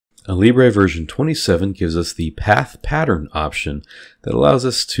Alibre version 27 gives us the path pattern option that allows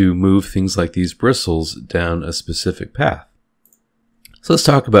us to move things like these bristles down a specific path. So let's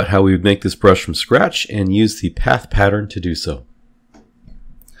talk about how we would make this brush from scratch and use the path pattern to do so. So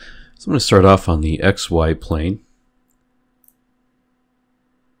I'm going to start off on the XY plane.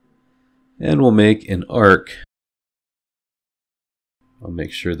 And we'll make an arc. I'll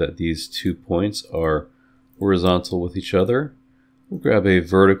make sure that these 2 points are horizontal with each other. We'll grab a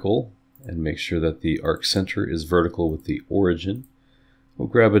vertical and make sure that the arc center is vertical with the origin. We'll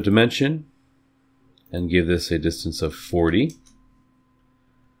grab a dimension and give this a distance of 40.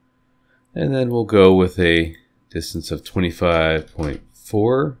 And then we'll go with a distance of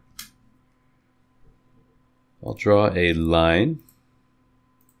 25.4. I'll draw a line.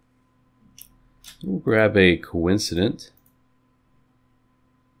 We'll grab a coincident.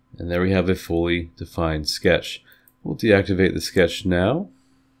 And there we have a fully defined sketch. We'll deactivate the sketch now.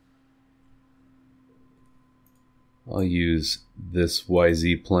 I'll use this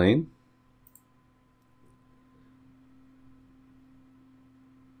YZ plane.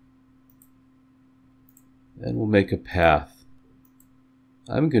 And we'll make a path.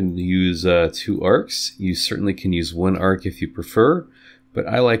 I'm going to use 2 arcs. You certainly can use 1 arc if you prefer, but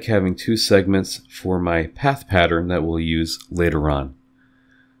I like having 2 segments for my path pattern that we'll use later on.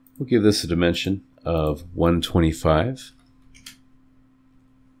 We'll give this a dimension of 125.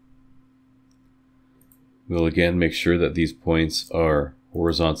 We'll again make sure that these points are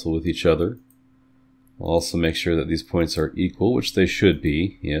horizontal with each other. We'll also make sure that these points are equal, which they should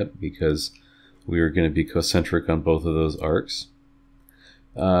be, because we are going to be concentric on both of those arcs.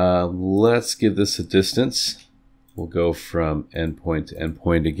 Let's give this a distance. We'll go from endpoint to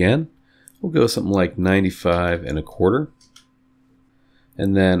endpoint again. We'll go something like 95.25.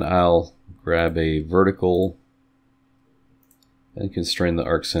 And then I'll grab a vertical and constrain the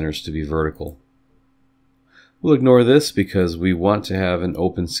arc centers to be vertical. We'll ignore this because we want to have an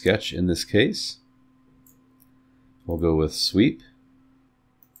open sketch in this case. We'll go with sweep.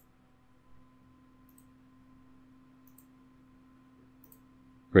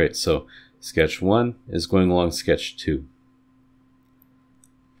 Great, so sketch 1 is going along sketch 2.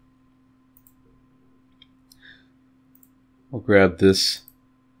 We'll grab this.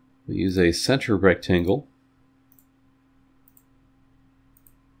 We'll use a center rectangle.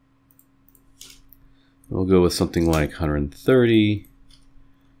 We'll go with something like 130,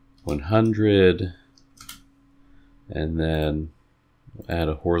 100, and then we'll add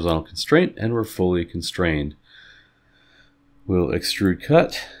a horizontal constraint, and we're fully constrained. We'll extrude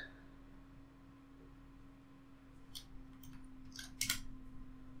cut.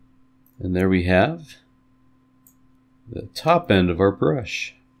 And there we have the top end of our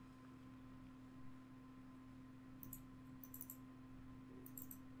brush.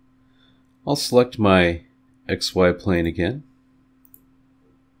 I'll select my XY plane again.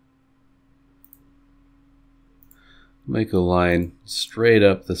 Make a line straight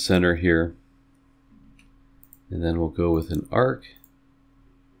up the center here. And then we'll go with an arc.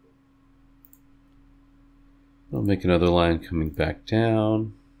 We'll make another line coming back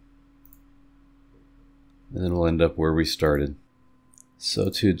down. And then we'll end up where we started. So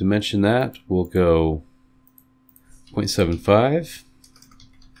to dimension that, we'll go 0.75.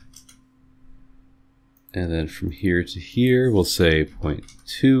 And then from here to here, we'll say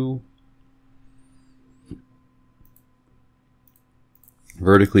 0.2.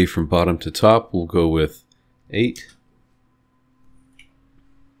 Vertically from bottom to top, we'll go with 8.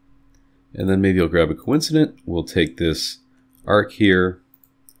 And then maybe I'll grab a coincident. We'll take this arc here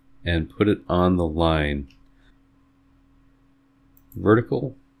and put it on the line.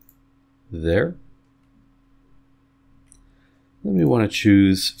 Vertical there. Then we want to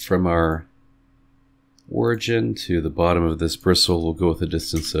choose from our origin to the bottom of this bristle. We'll go with a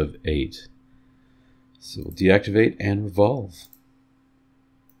distance of 8. So we'll deactivate and revolve.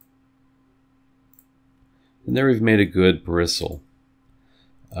 And there we've made a good bristle.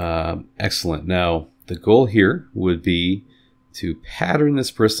 Excellent. Now the goal here would be to pattern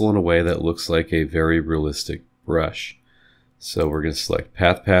this bristle in a way that looks like a very realistic brush. So we're going to select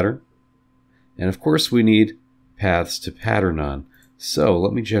path pattern. And of course we need paths to pattern on. So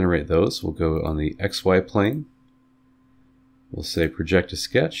let me generate those. We'll go on the XY plane. We'll say project a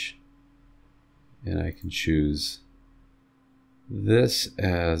sketch. And I can choose this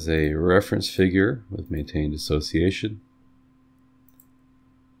as a reference figure with maintained association.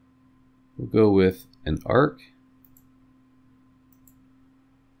 We'll go with an arc.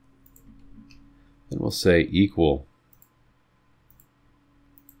 And we'll say equal.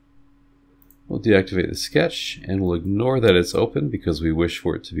 We'll We'll deactivate the sketch and we'll ignore that it's open because we wish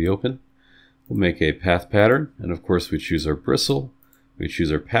for it to be open. We'll make a path pattern, and of course we choose our bristle, we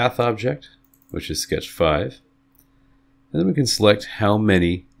choose our path object, which is sketch 5. And then we can select how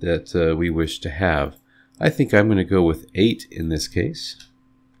many that we wish to have. I think I'm going to go with 8 in this case.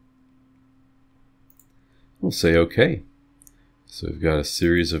 We'll say OK. So we've got a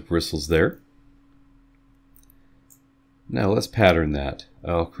series of bristles there. Now let's pattern that.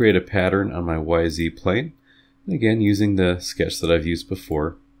 I'll create a pattern on my YZ plane. And again, using the sketch that I've used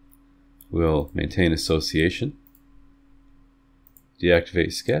before. We'll maintain association.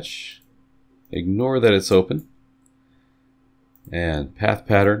 Deactivate sketch. Ignore that it's open. And path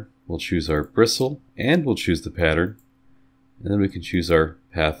pattern. We'll choose our bristle and we'll choose the pattern. And then we can choose our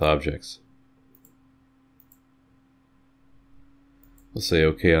path objects. We'll say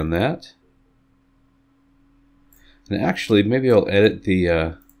OK on that. And actually, maybe I'll edit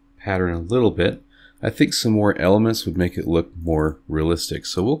the pattern a little bit. I think some more elements would make it look more realistic.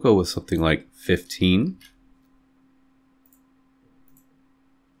 So we'll go with something like 15.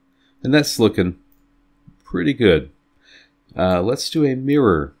 And that's looking pretty good. Let's do a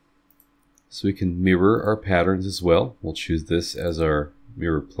mirror. So we can mirror our patterns as well. We'll choose this as our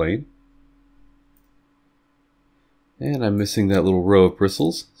mirror plane. And I'm missing that little row of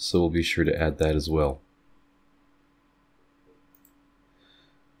bristles, so we'll be sure to add that as well.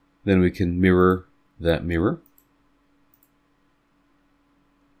 Then we can mirror that mirror.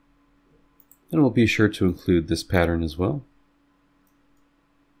 And we'll be sure to include this pattern as well.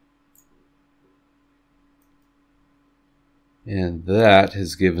 And that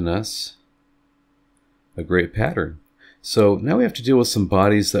has given us a great pattern. So now we have to deal with some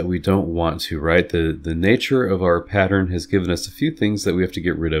bodies that we don't want to, right? The nature of our pattern has given us a few things that we have to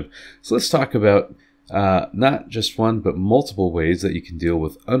get rid of. So let's talk about not just one, but multiple ways that you can deal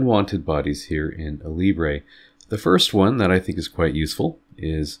with unwanted bodies here in Alibre. The first one that I think is quite useful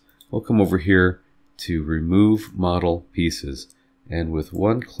is we'll come over here to remove model pieces. And with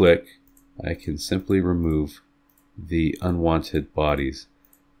one click, I can simply remove the unwanted bodies.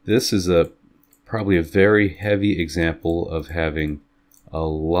 This is probably a very heavy example of having a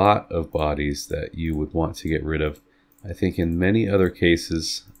lot of bodies that you would want to get rid of. I think in many other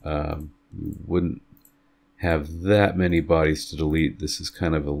cases, you wouldn't have that many bodies to delete. This is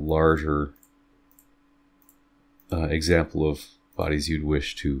kind of a larger example of bodies you'd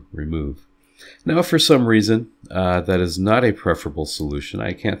wish to remove. Now, if for some reason that is not a preferable solution,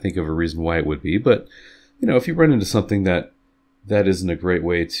 I can't think of a reason why it would be, but you know, if you run into something that isn't a great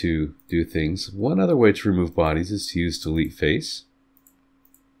way to do things, one other way to remove bodies is to use delete face.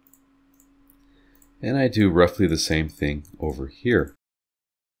 And I do roughly the same thing over here.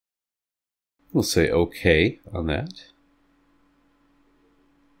 We'll say OK on that.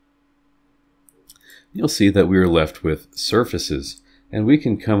 You'll see that we are left with surfaces. And we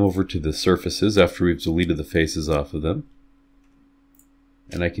can come over to the surfaces after we've deleted the faces off of them.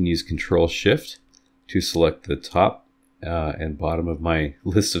 And I can use Control-Shift to select the top and bottom of my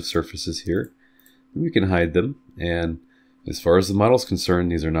list of surfaces here. And we can hide them. And as far as the model is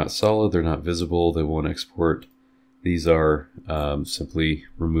concerned, these are not solid, they're not visible, they won't export. These are simply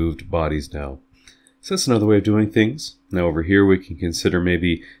removed bodies now. So that's another way of doing things. Now over here we can consider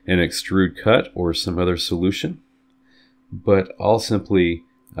maybe an extrude cut or some other solution. But I'll simply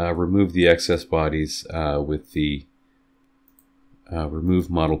remove the excess bodies with the remove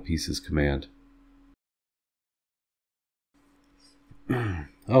model pieces command.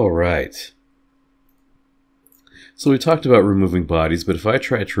 All right. So we talked about removing bodies, but if I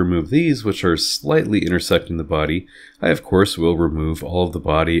try to remove these, which are slightly intersecting the body, I of course will remove all of the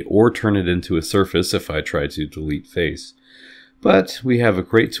body or turn it into a surface if I try to delete face. But we have a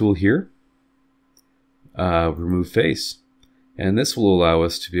great tool here, remove face. And this will allow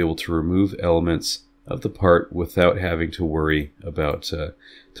us to be able to remove elements of the part without having to worry about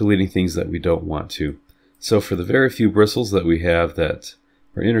deleting things that we don't want to. So for the very few bristles that we have that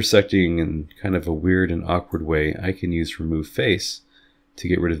are intersecting in kind of a weird and awkward way, I can use remove face to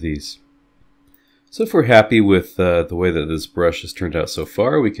get rid of these. So if we're happy with the way that this brush has turned out so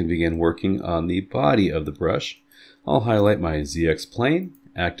far, we can begin working on the body of the brush. I'll highlight my ZX plane,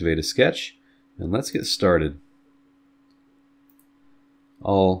 activate a sketch, and let's get started.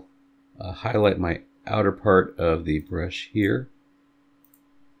 I'll highlight my outer part of the brush here,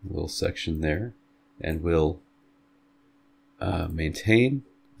 a little section there, and we'll maintain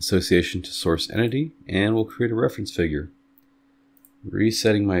association to source entity, and we'll create a reference figure.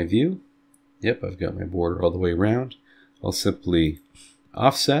 Resetting my view. Yep, I've got my border all the way around. I'll simply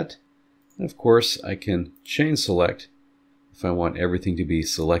offset, and of course I can chain select if I want everything to be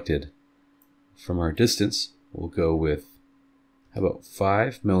selected from our distance, we'll go with, how about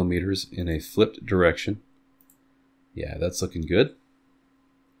 5 millimeters in a flipped direction. Yeah, that's looking good.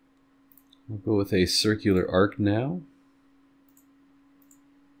 We'll go with a circular arc now.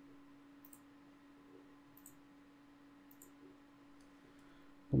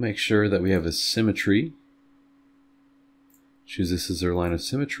 We'll make sure that we have a symmetry. Choose this as our line of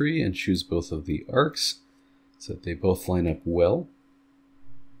symmetry and choose both of the arcs so that they both line up well.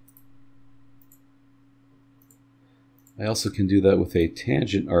 I also can do that with a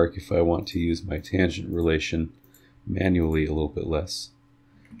tangent arc if I want to use my tangent relation manually a little bit less.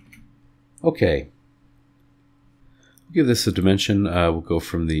 Okay. We'll give this a dimension. We'll go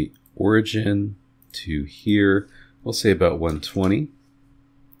from the origin to here. We'll say about 120.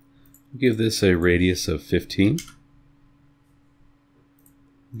 We'll give this a radius of 15.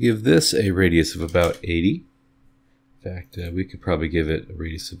 We'll give this a radius of about 80. In fact, we could probably give it a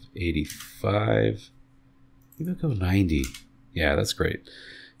radius of 85. Maybe we'll go 90. Yeah, that's great.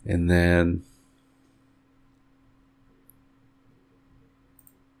 And then,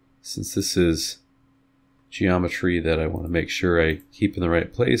 since this is geometry that I want to make sure I keep in the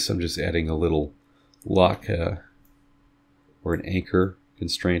right place, I'm just adding a little lock or an anchor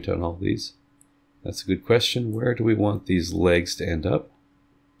constraint on all these. That's a good question. Where do we want these legs to end up?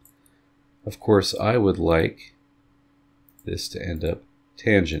 Of course, I would like this to end up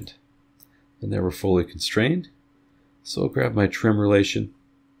tangent. And there we're fully constrained. So I'll grab my trim relation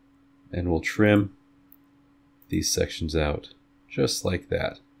and we'll trim these sections out just like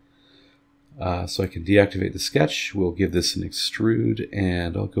that. So I can deactivate the sketch. We'll give this an extrude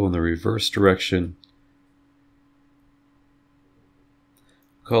and I'll go in the reverse direction.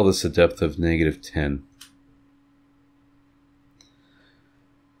 Call this a depth of -10.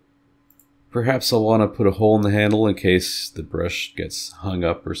 Perhaps I'll want to put a hole in the handle in case the brush gets hung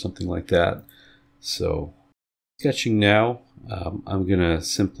up or something like that. So sketching now, I'm going to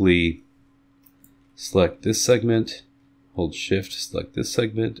simply select this segment, hold shift, select this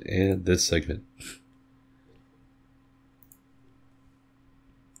segment and this segment.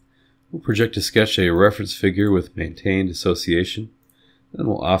 We'll project to sketch a reference figure with maintained association. Then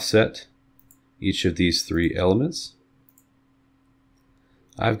we'll offset each of these 3 elements.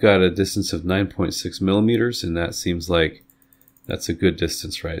 I've got a distance of 9.6 millimeters, and that seems like that's a good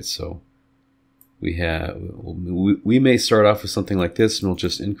distance, right? So we may start off with something like this, and we'll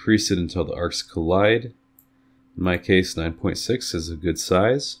just increase it until the arcs collide. In my case, 9.6 is a good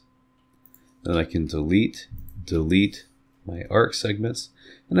size. Then I can delete my arc segments,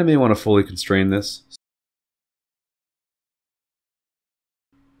 and I may want to fully constrain this.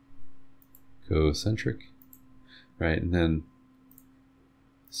 Concentric, right? And then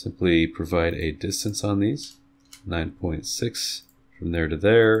simply provide a distance on these, 9.6 from there to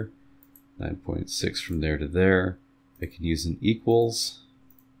there, 9.6 from there to there. I can use an equals,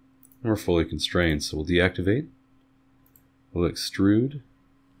 and we're fully constrained. So we'll deactivate, we'll extrude,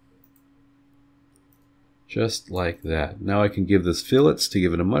 just like that. Now I can give this fillets to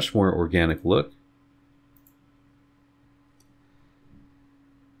give it a much more organic look.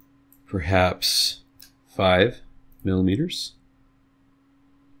 Perhaps 5 millimeters.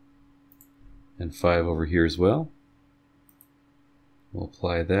 And 5 over here as well. We'll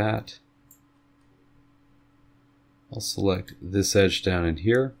apply that. I'll select this edge down in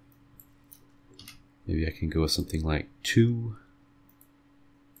here. Maybe I can go with something like 2.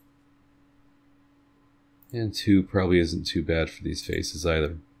 And 2 probably isn't too bad for these faces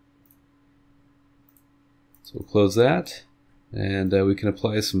either. So we'll close that. And we can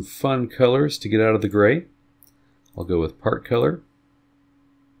apply some fun colors to get out of the gray. I'll go with part color.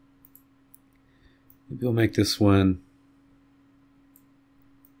 Maybe I'll make this one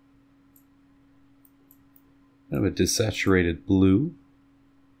kind of a desaturated blue.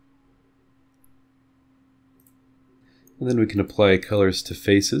 And then we can apply colors to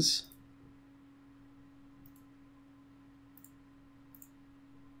faces.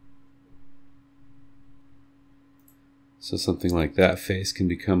 So something like that face can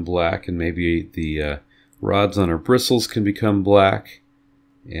become black, and maybe the rods on our bristles can become black.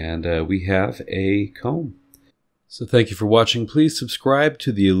 And we have a comb. So thank you for watching. Please subscribe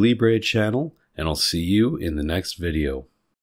to the Alibre channel, and I'll see you in the next video.